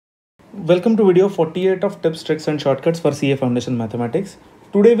Welcome to video 48 of tips, tricks and shortcuts for CA Foundation Mathematics.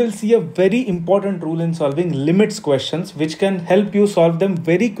 Today we'll see a very important rule in solving limits questions which can help you solve them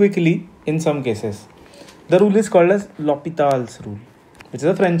very quickly in some cases. The rule is called as L'Hopital's rule, which is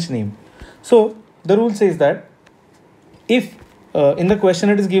a French name. So the rule says that if in the question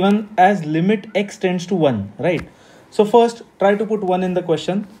it is given as limit x tends to 1, right? So first try to put 1 in the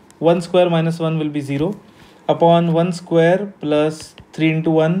question. 1 square minus 1 will be 0 upon 1 square plus 3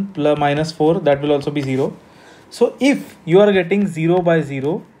 into 1 plus minus 4, that will also be 0. So if you are getting 0 by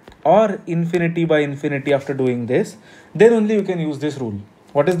 0 or infinity by infinity after doing this, then only you can use this rule.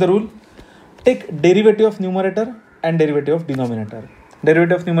 What is the rule? Take derivative of numerator and derivative of denominator.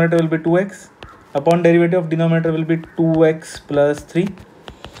 Derivative of numerator will be 2x upon derivative of denominator will be 2x plus 3.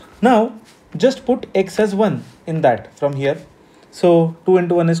 Now just put x as 1 in that from here. So 2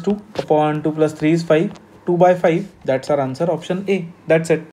 into 1 is 2 upon 2 plus 3 is 5. 2 by 5, that's our answer, option A. That's it.